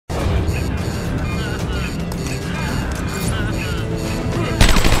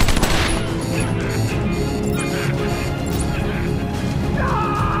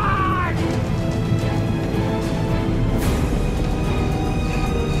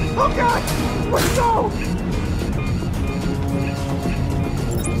Oh God! Let's go!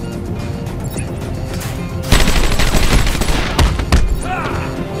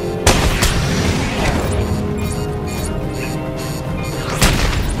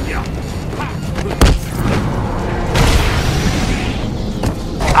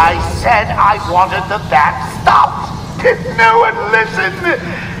 I said I wanted the bat stopped. Did no one listen?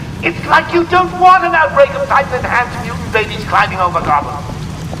 It's like you don't want an outbreak of type-enhanced mutant babies climbing over Gotham.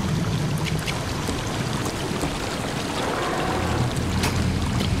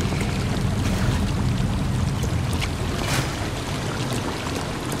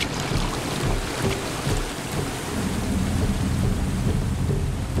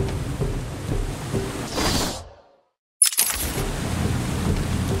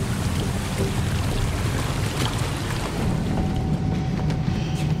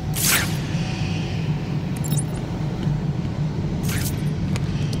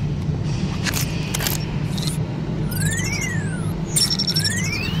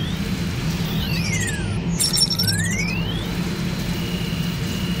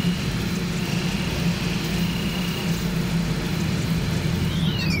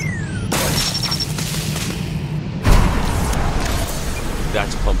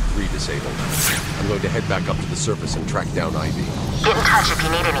 That's pump 3 disabled. I'm going to head back up to the surface and track down Ivy. Get in touch if you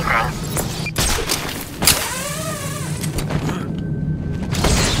need anything.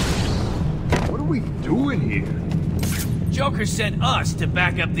 What are we doing here? Joker sent us to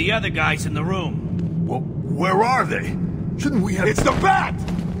back up the other guys in the room. Well, where are they? Shouldn't we have... It's the bat!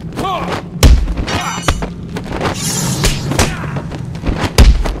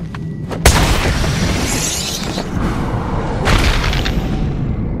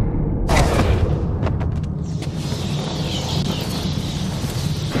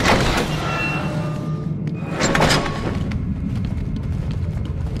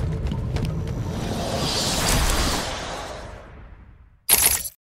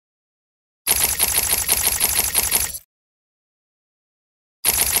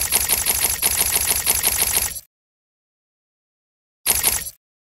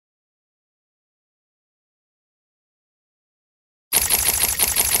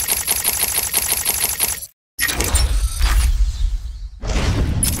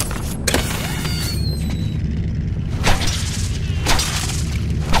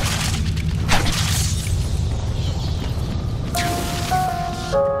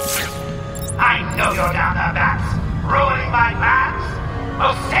 You're down there, bats, ruining my plans?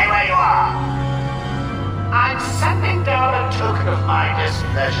 Well, stay where you are. I'm sending down a token of my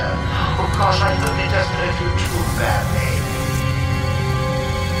displeasure. Of course, I couldn't just hurt you too badly.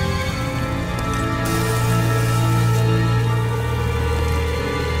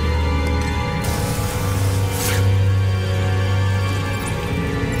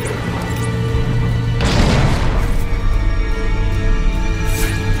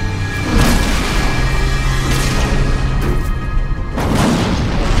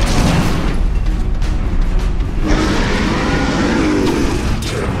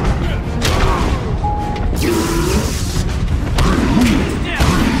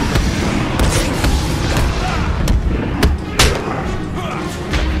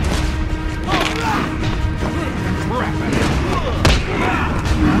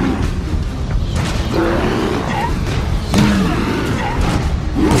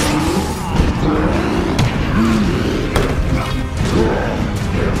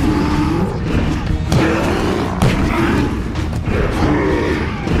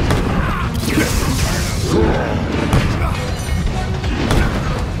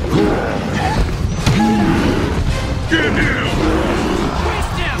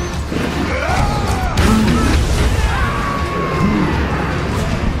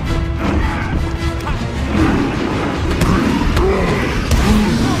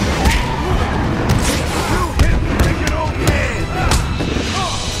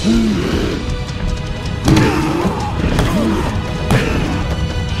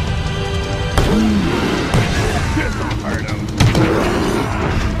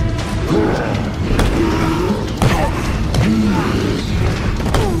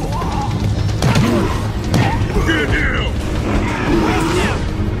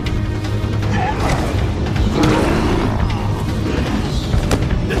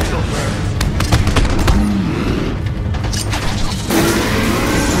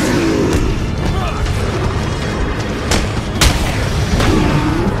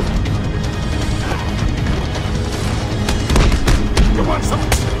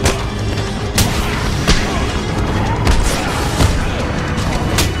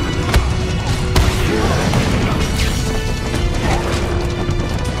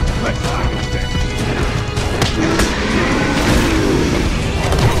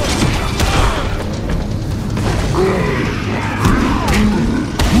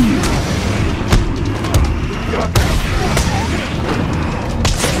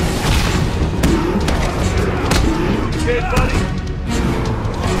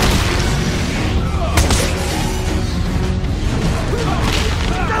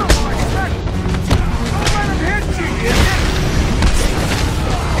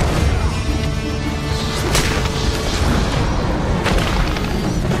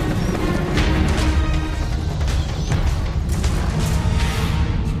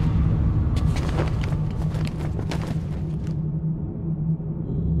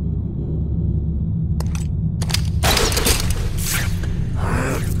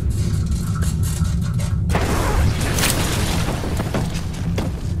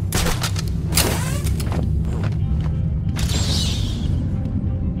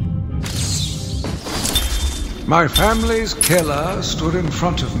 My family's killer stood in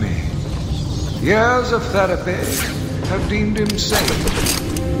front of me. Years of therapy had deemed him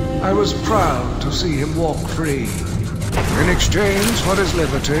sane. I was proud to see him walk free. In exchange for his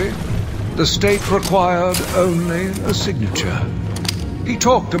liberty, the state required only a signature. He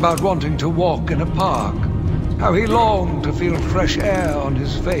talked about wanting to walk in a park, how he longed to feel fresh air on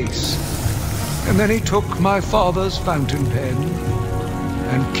his face. And then he took my father's fountain pen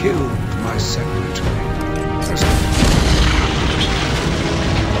and killed my secretary.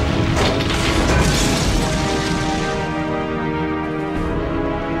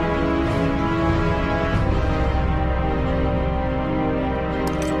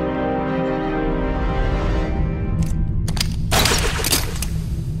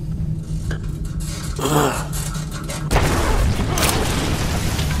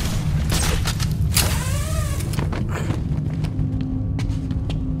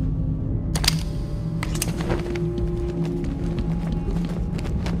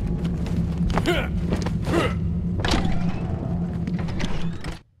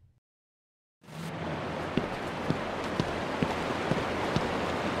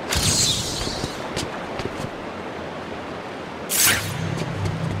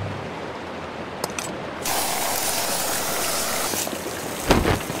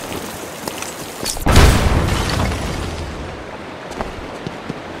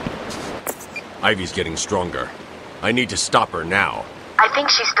 Ivy's getting stronger. I need to stop her now. I think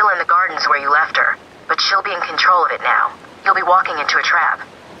she's still in the gardens where you left her, but she'll be in control of it now. You'll be walking into a trap.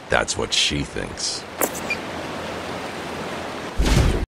 That's what she thinks.